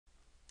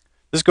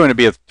This is going to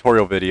be a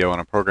tutorial video on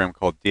a program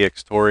called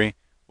Dxtory,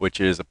 which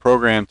is a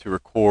program to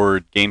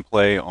record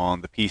gameplay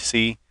on the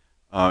PC.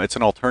 It's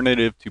an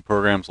alternative to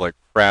programs like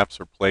Fraps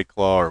or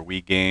PlayClaw or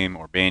WeGame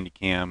or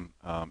Bandicam,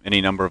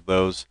 any number of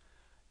those.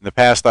 In the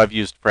past, I've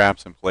used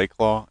Fraps and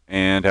PlayClaw,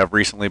 and have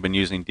recently been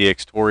using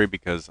Dxtory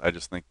because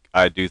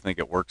I do think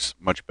it works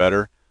much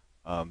better.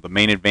 The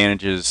main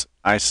advantages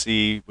I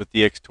see with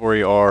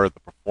Dxtory are the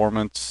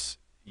performance.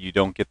 You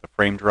don't get the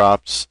frame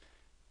drops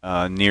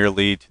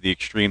nearly to the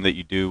extreme that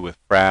you do with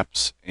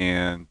Fraps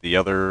and the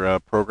other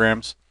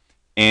programs.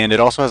 And it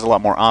also has a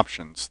lot more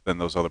options than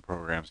those other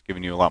programs,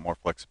 giving you a lot more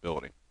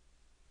flexibility.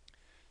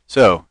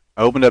 So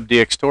I opened up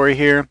Dxtory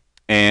here,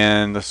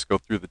 and let's go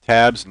through the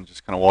tabs and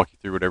just kind of walk you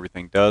through what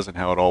everything does and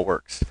how it all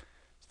works.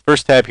 The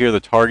first tab here, the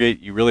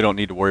target, you really don't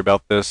need to worry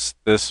about this.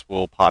 This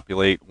will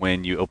populate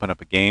when you open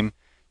up a game.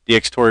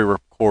 Dxtory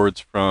records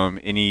from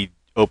any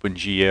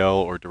OpenGL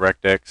or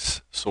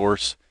DirectX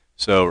source.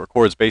 So it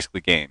records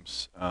basically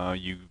games.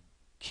 You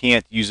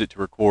can't use it to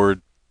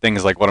record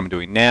things like what I'm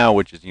doing now,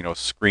 which is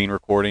screen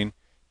recording.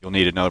 You'll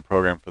need another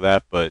program for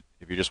that, but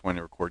if you just want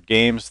to record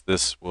games,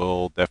 this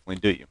will definitely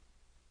do you.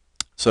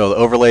 So the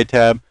overlay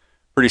tab,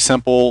 pretty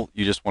simple.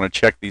 You just want to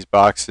check these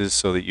boxes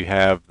so that you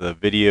have the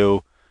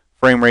video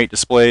frame rate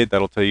displayed.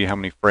 That'll tell you how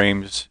many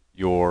frames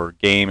your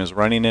game is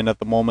running in at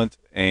the moment,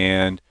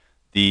 and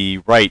the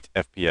write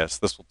FPS.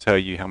 This will tell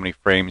you how many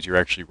frames you're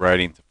actually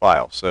writing to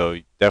file. So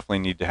you definitely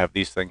need to have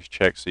these things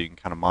checked so you can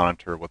kind of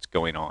monitor what's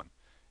going on.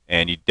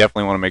 And you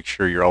definitely want to make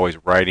sure you're always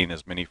writing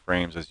as many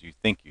frames as you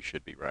think you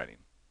should be writing.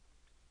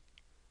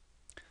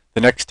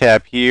 The next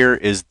tab here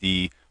is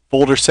the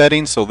folder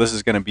settings. So this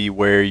is going to be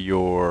where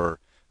your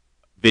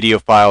video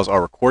files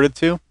are recorded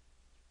to.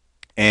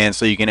 And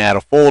so you can add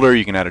a folder,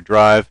 you can add a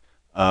drive.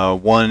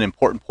 One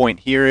important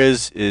point here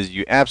is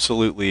you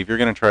absolutely, if you're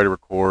going to try to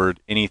record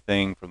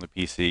anything from the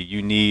PC,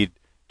 you need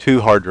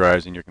 2 hard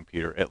drives in your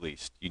computer at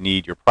least. You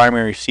need your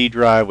primary C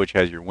drive, which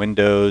has your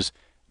Windows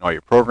and all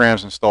your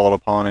programs installed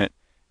upon it,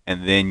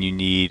 and then you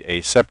need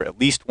at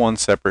least one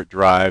separate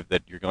drive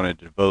that you're going to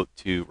devote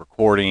to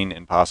recording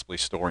and possibly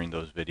storing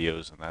those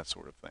videos and that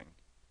sort of thing.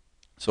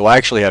 So I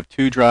actually have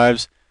 2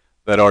 drives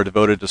that are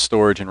devoted to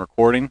storage and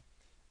recording.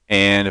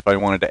 And if I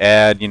wanted to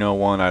add,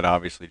 one, I'd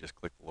obviously just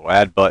click the little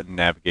add button,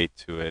 navigate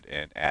to it,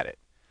 and add it.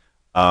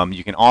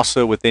 You can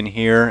also, within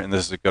here, and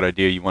this is a good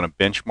idea, you want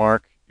to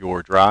benchmark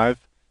your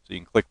drive. So you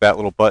can click that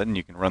little button,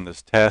 you can run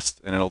this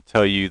test, and it'll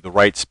tell you the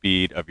write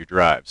speed of your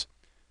drives.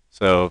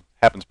 So it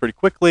happens pretty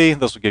quickly.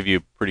 This will give you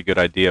a pretty good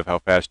idea of how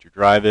fast your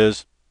drive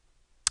is.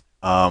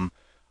 I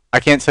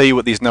can't tell you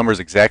what these numbers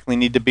exactly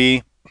need to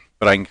be,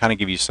 but I can kind of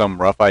give you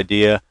some rough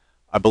idea.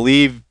 I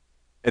believe,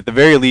 at the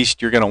very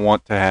least, you're going to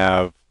want to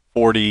have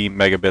 40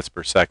 megabits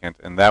per second,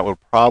 and that would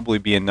probably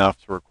be enough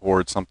to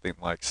record something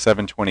like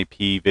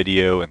 720p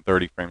video and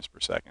 30 frames per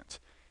second.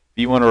 If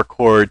you want to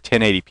record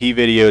 1080p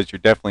videos, you're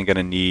definitely going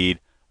to need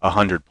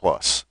 100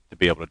 plus to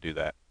be able to do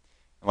that.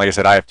 And like I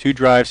said, I have 2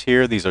 drives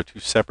here. These are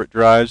 2 separate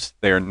drives.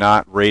 They are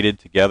not rated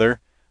together,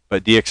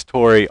 but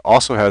Dxtory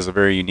also has a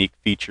very unique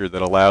feature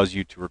that allows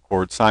you to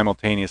record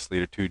simultaneously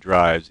to 2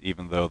 drives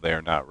even though they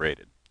are not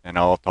rated. And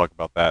I'll talk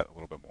about that a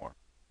little bit more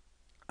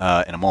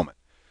in a moment.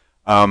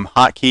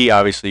 Hotkey,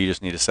 obviously you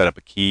just need to set up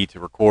a key to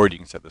record. You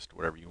can set this to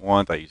whatever you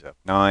want. I use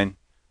F9.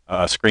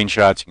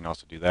 Screenshots, you can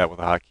also do that with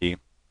a hotkey.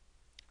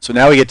 So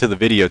now we get to the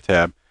video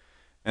tab.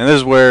 And this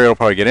is where it'll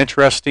probably get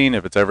interesting,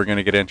 if it's ever going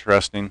to get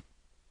interesting.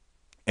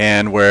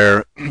 And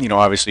where,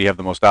 obviously you have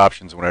the most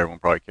options and what everyone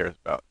probably cares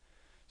about.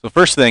 So the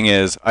first thing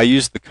is, I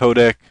use the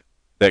codec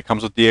that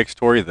comes with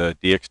Dxtory, the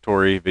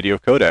Dxtory video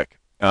codec.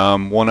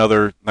 One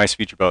other nice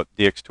feature about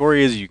Dxtory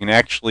is you can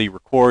actually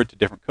record to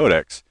different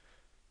codecs.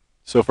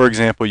 So for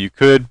example, you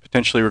could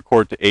potentially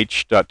record to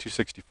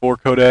H.264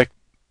 codec,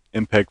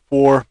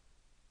 MPEG-4,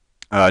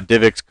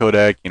 DivX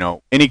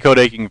codec, any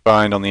codec you can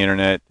find on the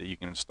internet that you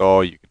can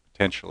install, you could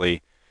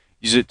potentially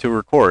use it to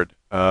record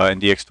in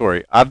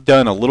Dxtory. I've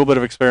done a little bit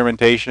of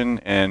experimentation,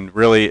 and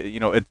really,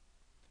 it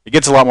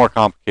gets a lot more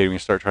complicated when you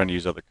start trying to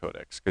use other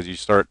codecs, because you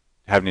start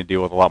having to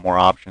deal with a lot more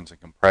options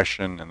and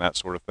compression and that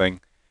sort of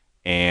thing.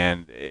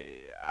 And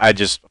I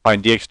just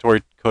find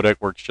Dxtory codec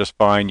works just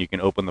fine. You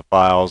can open the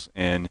files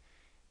in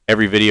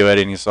every video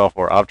editing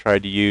software I've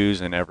tried to use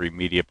and every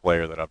media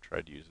player that I've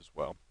tried to use as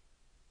well.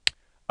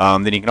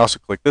 Then you can also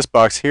click this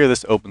box here.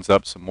 This opens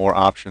up some more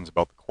options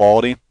about the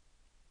quality.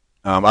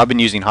 I've been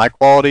using high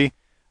quality,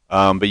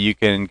 but you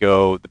can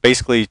go,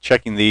 basically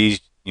checking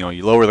these, you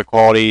lower the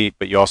quality,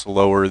 but you also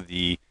lower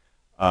the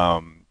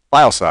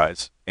file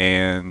size.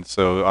 And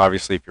so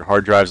obviously if your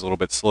hard drive is a little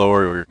bit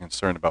slower or you're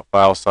concerned about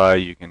file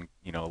size, you can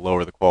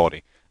lower the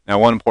quality. Now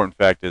one important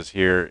fact is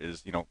here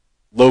is,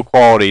 low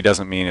quality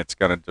doesn't mean it's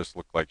going to just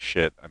look like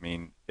shit. I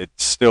mean,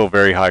 it's still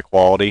very high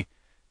quality.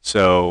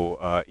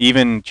 So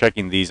even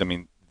checking these,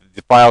 the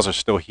files are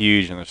still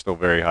huge and they're still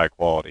very high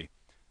quality.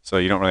 So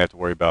you don't really have to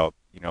worry about,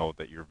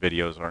 that your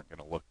videos aren't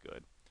going to look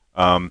good.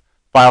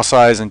 File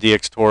size in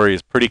Dxtory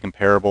is pretty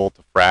comparable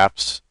to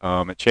Fraps.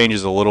 It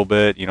changes a little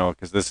bit,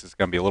 because this is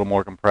going to be a little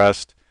more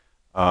compressed.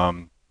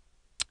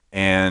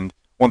 And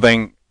One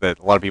thing that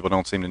a lot of people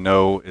don't seem to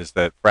know is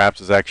that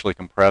Fraps is actually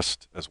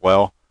compressed as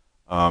well,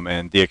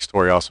 and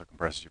Dxtory also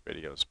compresses your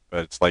videos.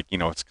 But it's like,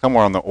 it's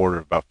somewhere on the order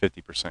of about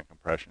 50%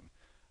 compression.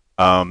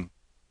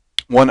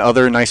 One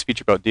other nice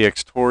feature about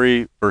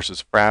Dxtory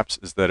versus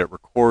Fraps is that it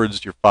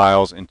records your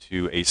files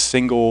into a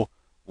single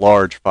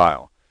large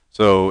file.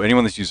 So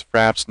anyone that's used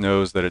Fraps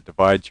knows that it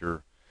divides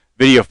your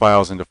video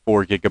files into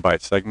 4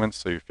 gigabyte segments.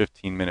 So your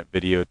 15-minute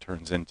video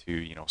turns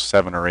into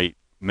 7 or 8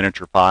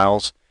 miniature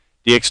files.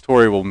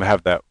 Dxtory will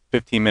have that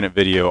 15-minute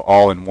video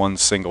all in one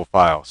single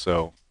file.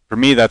 So for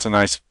me, that's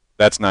nice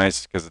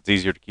because it's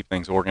easier to keep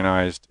things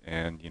organized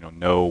and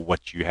know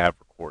what you have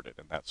recorded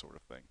and that sort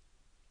of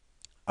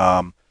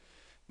thing.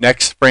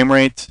 Next, frame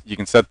rate. You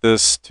can set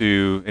this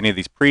to any of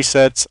these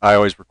presets. I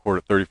always record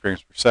at 30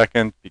 frames per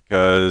second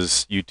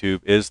because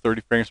YouTube is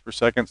 30 frames per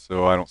second,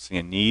 so I don't see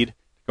a need to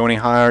go any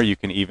higher. You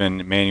can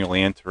even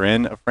manually enter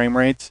in a frame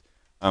rate.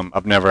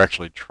 I've never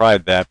actually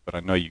tried that, but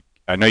I know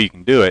you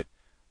can do it.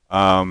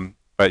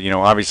 But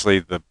obviously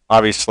the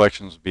obvious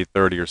selections would be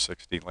 30 or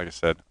 60. Like I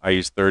said, I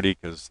use 30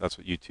 because that's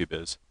what YouTube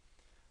is.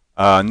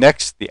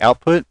 Next, the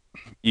output.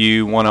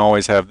 You want to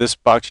always have this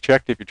box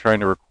checked if you're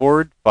trying to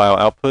record file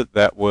output.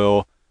 That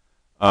will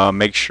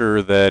make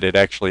sure that it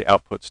actually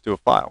outputs to a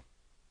file.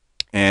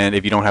 And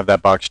if you don't have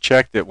that box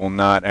checked, it will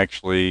not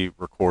actually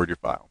record your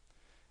file.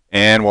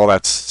 And while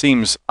that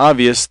seems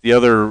obvious,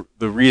 the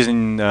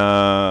reason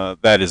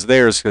that is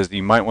there is because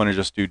you might want to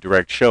just do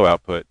direct show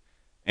output.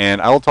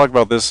 And I will talk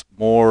about this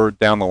more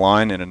down the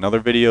line in another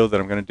video that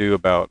I'm going to do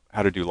about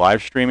how to do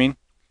live streaming.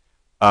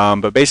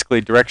 But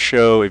basically, direct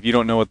show, if you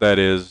don't know what that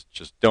is,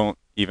 just don't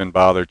even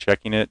bother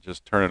checking it.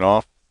 Just turn it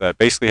off. That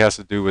basically has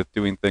to do with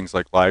doing things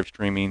like live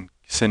streaming,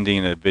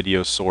 sending a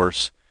video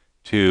source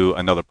to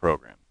another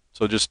program.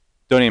 So just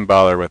don't even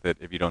bother with it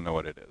if you don't know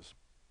what it is.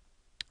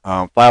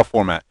 File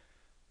format.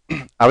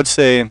 I would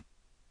say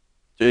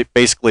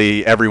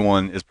basically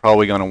everyone is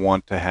probably going to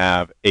want to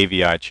have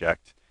AVI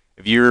checked.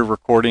 If you're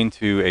recording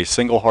to a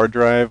single hard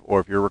drive or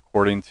if you're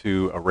recording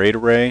to a RAID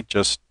array,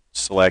 just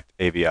select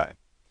AVI.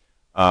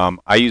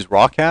 I use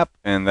RAWCAP,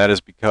 and that is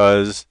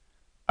because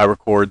I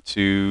record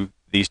to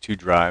these two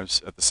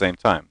drives at the same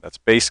time. That's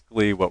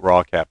basically what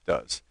RAWCAP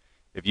does.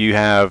 If you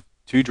have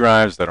two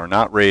drives that are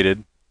not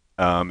rated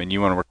and you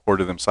want to record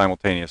to them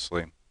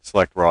simultaneously,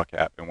 select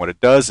RAWCAP. And what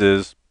it does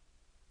is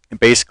it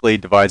basically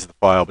divides the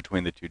file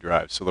between the two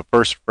drives. So the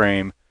first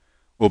frame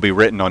will be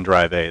written on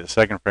drive A. The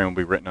second frame will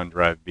be written on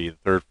drive B. The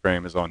third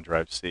frame is on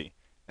drive C.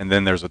 And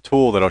then there's a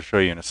tool that I'll show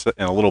you in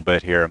a little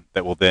bit here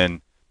that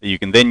you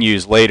can then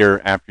use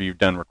later after you've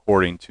done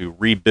recording to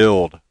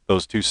rebuild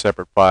those two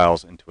separate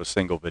files into a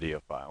single video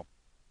file.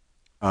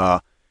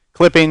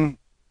 Clipping.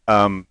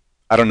 I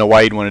don't know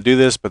why you'd want to do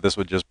this, but this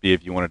would just be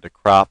if you wanted to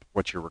crop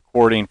what you're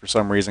recording for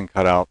some reason,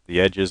 cut out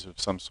the edges of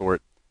some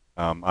sort.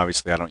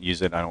 Obviously, I don't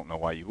use it. I don't know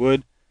why you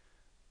would.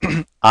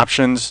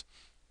 Options.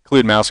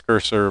 Include mouse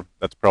cursor.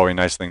 That's probably a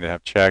nice thing to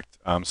have checked.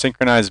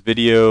 Synchronize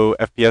video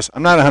FPS.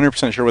 I'm not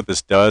 100% sure what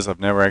this does. I've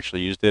never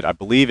actually used it. I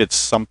believe it's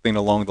something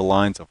along the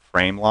lines of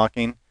frame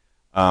locking,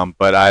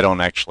 but I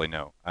don't actually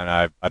know. And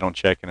I don't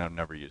check, and I've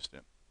never used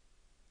it.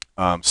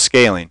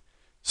 Scaling.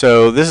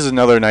 So this is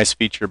another nice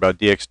feature about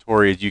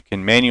Dxtory is you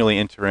can manually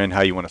enter in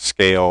how you want to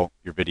scale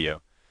your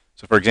video.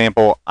 So for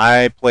example,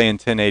 I play in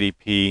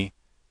 1080p,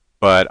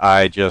 but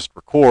I just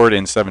record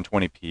in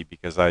 720p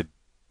because I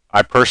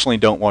personally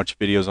don't watch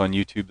videos on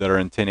YouTube that are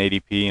in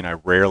 1080p, and I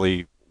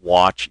rarely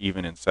watch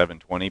even in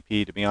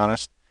 720p, to be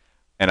honest.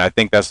 And I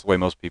think that's the way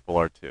most people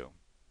are too.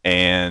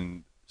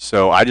 And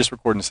so I just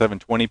record in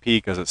 720p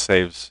because it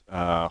saves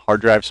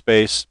hard drive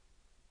space,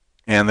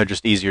 and they're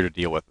just easier to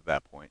deal with at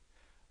that point.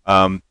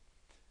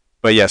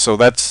 But yeah,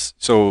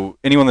 so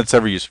anyone that's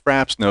ever used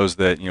Fraps knows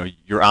that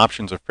your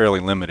options are fairly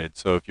limited.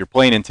 So if you're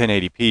playing in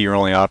 1080p, your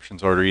only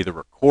options are to either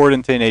record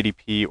in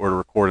 1080p or to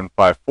record in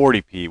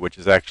 540p, which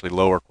is actually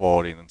lower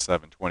quality than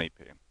 720p.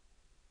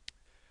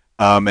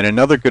 And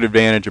another good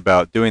advantage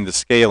about doing the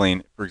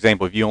scaling, for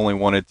example, if you only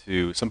wanted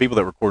to, some people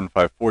that record in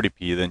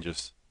 540p then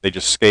they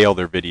just scale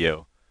their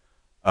video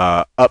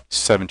up to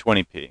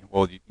 720p.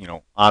 Well,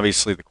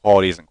 obviously the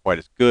quality isn't quite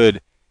as good,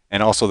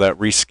 and also that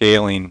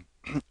rescaling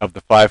of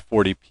the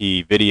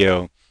 540p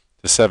video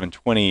to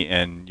 720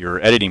 in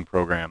your editing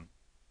program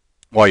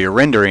while you're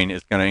rendering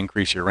is going to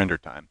increase your render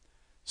time.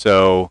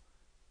 So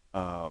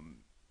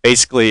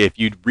basically, if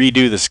you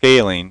redo the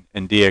scaling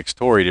in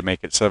Dxtory to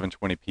make it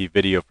 720p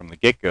video from the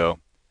get-go,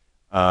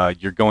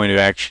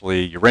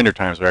 your render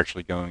times are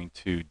actually going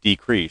to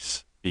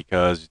decrease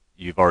because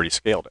you've already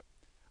scaled it.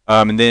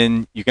 And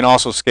then you can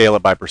also scale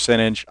it by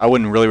percentage. I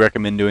wouldn't really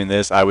recommend doing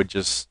this. I would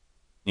just,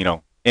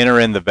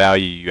 enter in the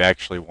value you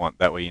actually want.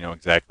 That way you know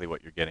exactly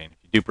what you're getting. If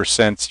you do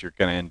percents, you're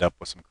going to end up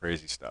with some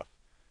crazy stuff.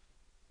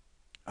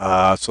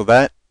 So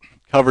that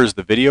covers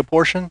the video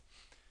portion.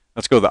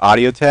 Let's go to the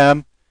audio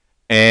tab.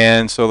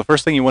 And so the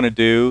first thing you want to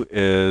do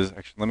is,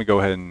 actually let me go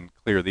ahead and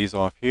clear these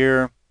off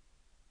here.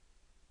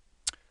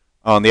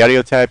 On the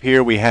audio tab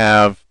here we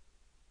have,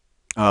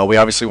 we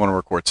obviously want to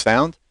record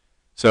sound.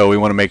 So we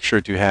want to make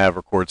sure to have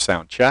record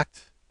sound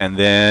checked. And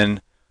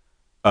then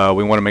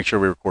we want to make sure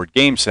we record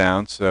game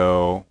sound,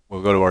 so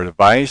we'll go to our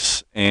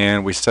device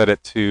and we set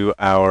it to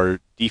our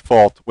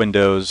default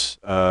Windows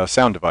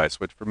sound device,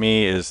 which for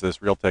me is this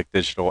Realtek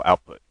digital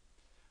output.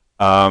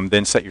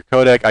 Then set your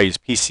codec. I use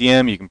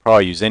PCM. You can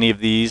probably use any of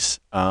these.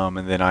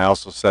 And then I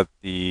also set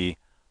the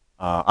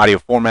audio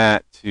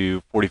format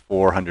to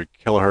 4400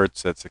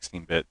 kilohertz at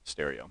 16-bit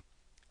stereo.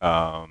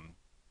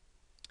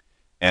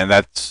 And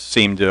that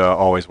seemed to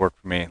always work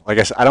for me. Like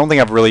I said, I don't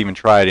think I've really even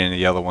tried any of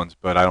the other ones,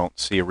 but I don't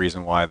see a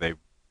reason why they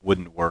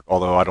wouldn't work,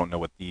 although I don't know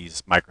what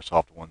these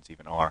Microsoft ones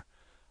even are.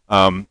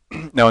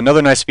 Now,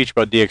 another nice feature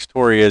about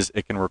Dxtory is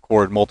it can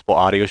record multiple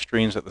audio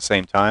streams at the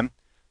same time.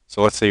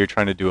 So let's say you're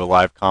trying to do a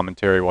live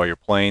commentary while you're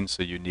playing,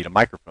 so you need a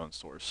microphone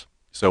source.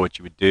 So what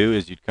you would do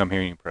is you'd come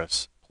here and you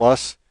press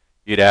plus,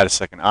 you'd add a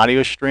second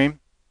audio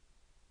stream.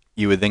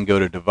 You would then go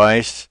to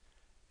device,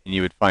 and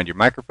you would find your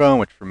microphone,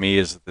 which for me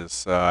is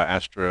this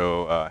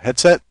Astro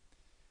headset.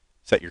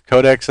 Set your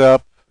codecs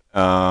up.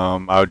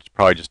 I would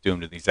probably just do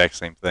them to the exact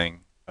same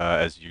thing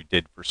as you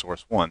did for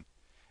source 1.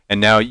 And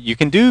now you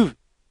can do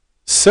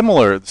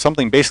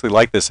something basically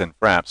like this in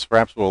Fraps.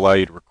 Fraps will allow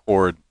you to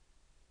record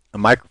a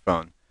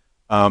microphone.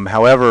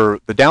 However,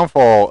 the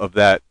downfall of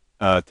that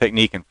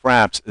technique in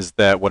Fraps is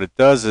that what it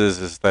does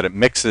is that it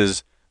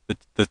mixes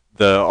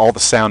all the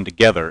sound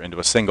together into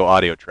a single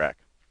audio track.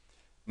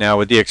 Now,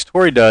 what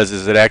Dxtory does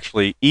is it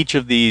actually, each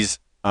of these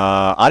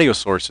audio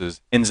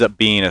sources ends up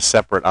being a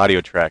separate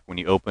audio track when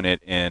you open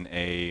it in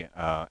a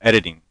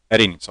editing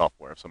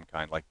software of some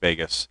kind, like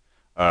Vegas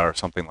or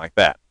something like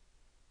that.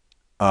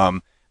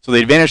 So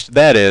the advantage to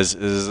that is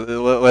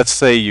let's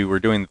say you were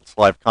doing this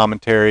live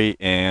commentary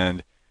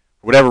and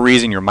for whatever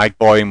reason your mic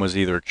volume was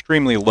either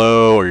extremely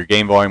low or your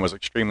game volume was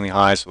extremely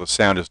high, so the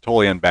sound is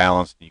totally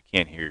unbalanced and you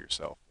can't hear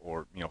yourself,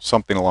 or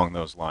something along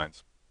those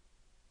lines.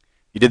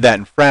 You did that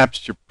in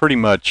Fraps,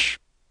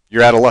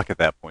 you're out of luck at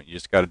that point. You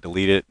just got to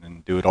delete it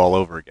and do it all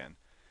over again,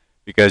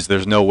 because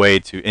there's no way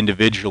to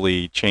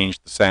individually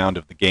change the sound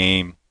of the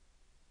game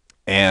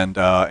and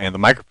the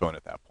microphone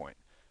at that point.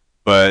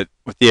 But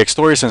with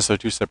Dxtory, since they're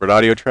two separate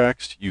audio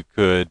tracks, you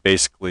could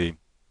basically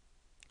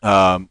do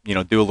a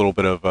little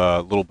bit of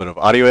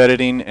audio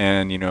editing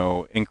and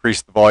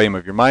increase the volume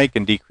of your mic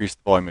and decrease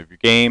the volume of your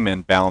game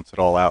and balance it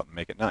all out and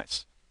make it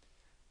nice.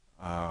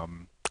 So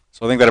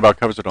I think that about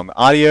covers it on the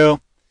audio.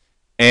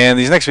 And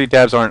these next few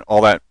tabs aren't all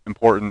that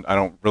important. I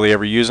don't really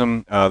ever use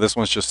them. This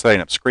one's just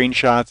setting up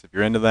screenshots if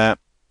you're into that.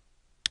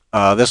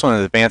 This one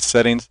is advanced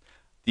settings.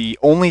 The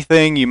only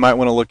thing you might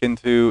want to look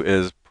into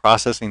is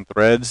processing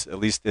threads, at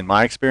least in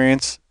my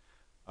experience.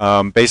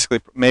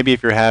 Basically, maybe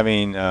if you're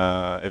having,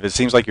 if it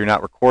seems like you're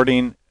not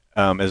recording,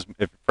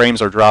 if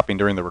frames are dropping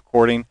during the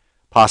recording,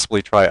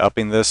 possibly try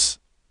upping this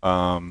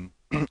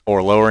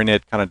or lowering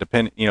it. Kind of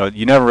depend.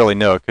 You never really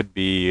know. It could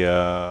be,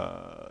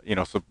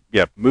 So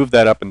yeah, move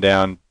that up and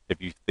down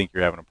if you think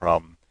you're having a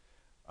problem.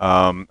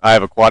 I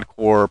have a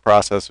quad-core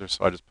processor,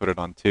 so I just put it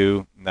on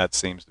 2, and that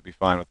seems to be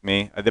fine with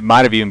me. It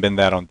might have even been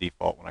that on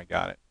default when I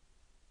got it.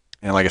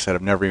 And like I said,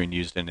 I've never even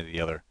used any of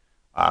the other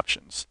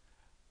options.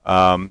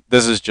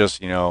 This is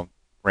just,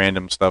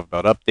 random stuff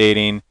about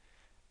updating,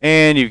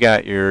 and you've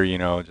got your,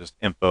 just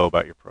info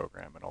about your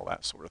program and all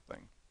that sort of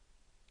thing.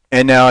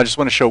 And now I just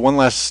want to show one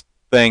last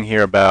thing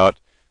here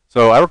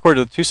so I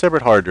recorded with 2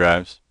 separate hard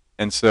drives,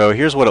 and so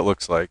here's what it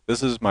looks like.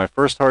 This is my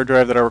first hard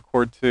drive that I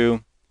record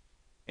to,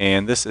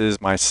 and this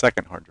is my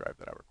second hard drive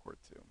that I record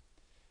to.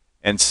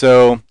 And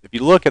so if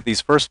you look at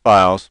these first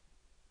files,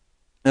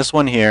 this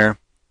one here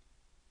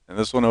and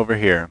this one over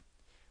here,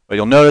 what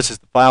you'll notice is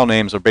the file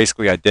names are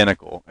basically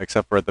identical,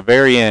 except for at the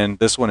very end,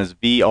 this one is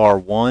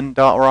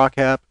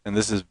vr1.rawcap and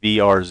this is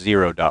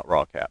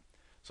vr0.rawcap.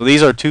 So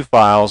these are 2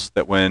 files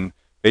that, when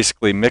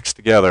basically mixed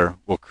together,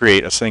 will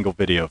create a single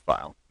video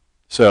file.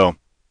 So,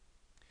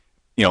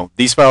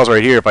 these files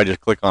right here, if I just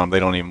click on them, they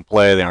don't even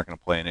play. They aren't going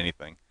to play in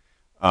anything.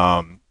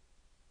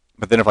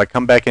 But then if I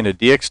come back into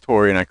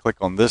Dxtory and I click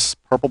on this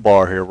purple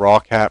bar here,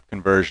 rawcap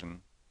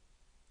conversion,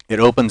 it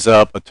opens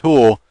up a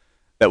tool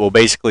that will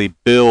basically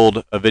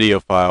build a video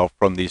file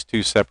from these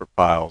 2 separate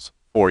files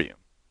for you.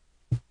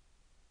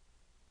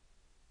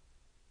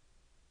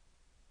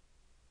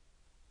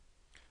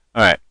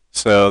 Alright,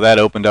 so that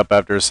opened up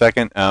after a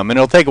second, and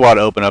it'll take a while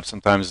to open up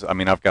sometimes. I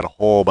mean, I've got a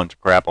whole bunch of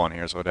crap on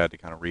here, so I'd had to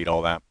kind of read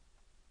all that.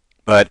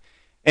 But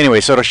anyway,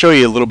 so to show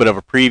you a little bit of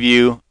a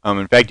preview,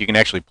 in fact, you can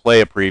actually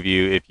play a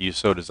preview if you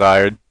so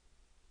desired,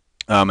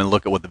 and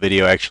look at what the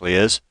video actually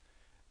is.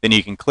 Then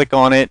you can click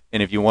on it,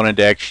 and if you wanted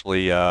to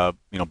actually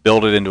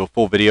build it into a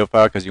full video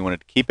file because you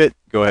wanted to keep it,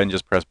 go ahead and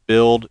just press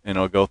build, and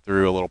it'll go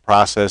through a little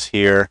process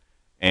here,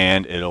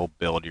 and it'll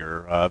build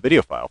your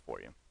video file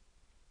for you.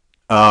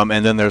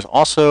 And then there's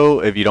also,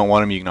 if you don't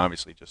want them, you can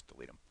obviously just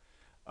delete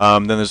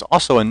them. Then there's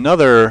also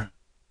another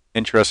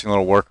interesting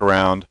little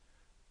workaround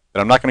that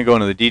I'm not going to go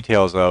into the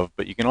details of,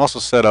 but you can also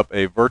set up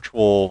a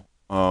virtual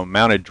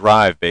mounted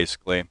drive,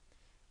 basically,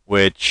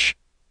 which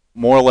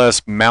more or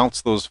less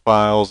mounts those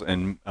files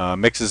and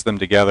mixes them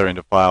together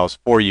into files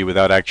for you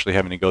without actually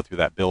having to go through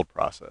that build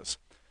process.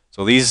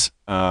 So these,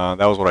 that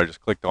was what I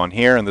just clicked on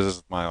here, and this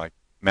is my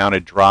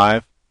mounted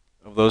drive.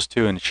 of those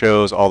two and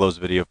shows all those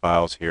video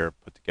files here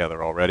put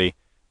together already,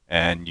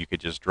 and you could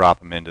just drop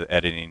them into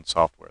editing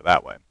software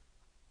that way.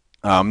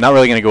 I'm not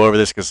really going to go over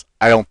this because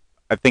I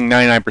think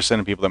 99%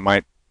 of people that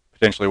might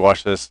potentially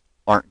watch this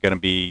aren't going to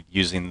be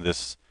using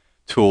this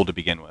tool to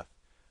begin with.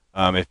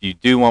 If you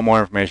do want more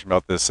information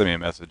about this, send me a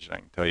message and I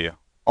can tell you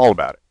all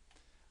about it.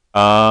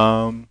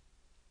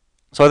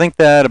 So I think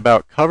that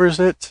about covers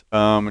it.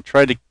 I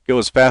tried to go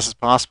as fast as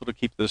possible to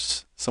keep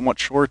this somewhat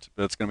short,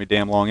 but it's going to be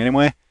damn long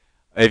anyway.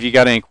 If you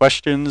got any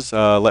questions,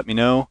 let me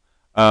know.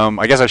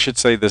 I guess I should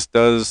say this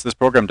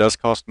program does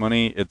cost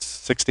money.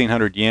 It's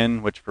 1,600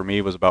 yen, which for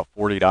me was about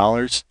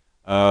 $40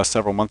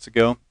 several months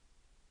ago.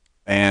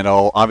 And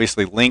I'll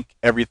obviously link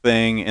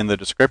everything in the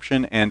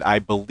description. And I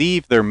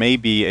believe there may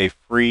be a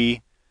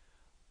free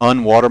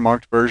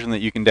unwatermarked version that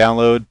you can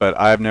download, but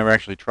I've never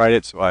actually tried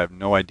it, so I have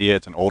no idea.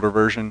 It's an older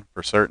version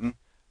for certain.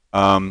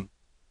 And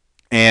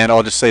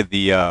I'll just say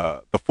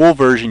the full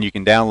version you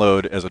can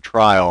download as a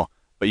trial,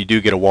 but you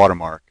do get a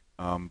watermark.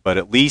 But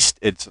at least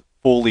it's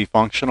fully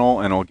functional,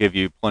 and it'll give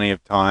you plenty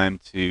of time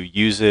to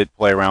use it,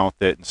 play around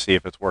with it, and see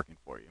if it's working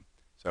for you.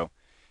 So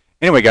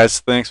anyway, guys,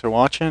 thanks for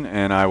watching,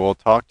 and I will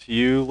talk to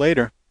you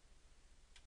later.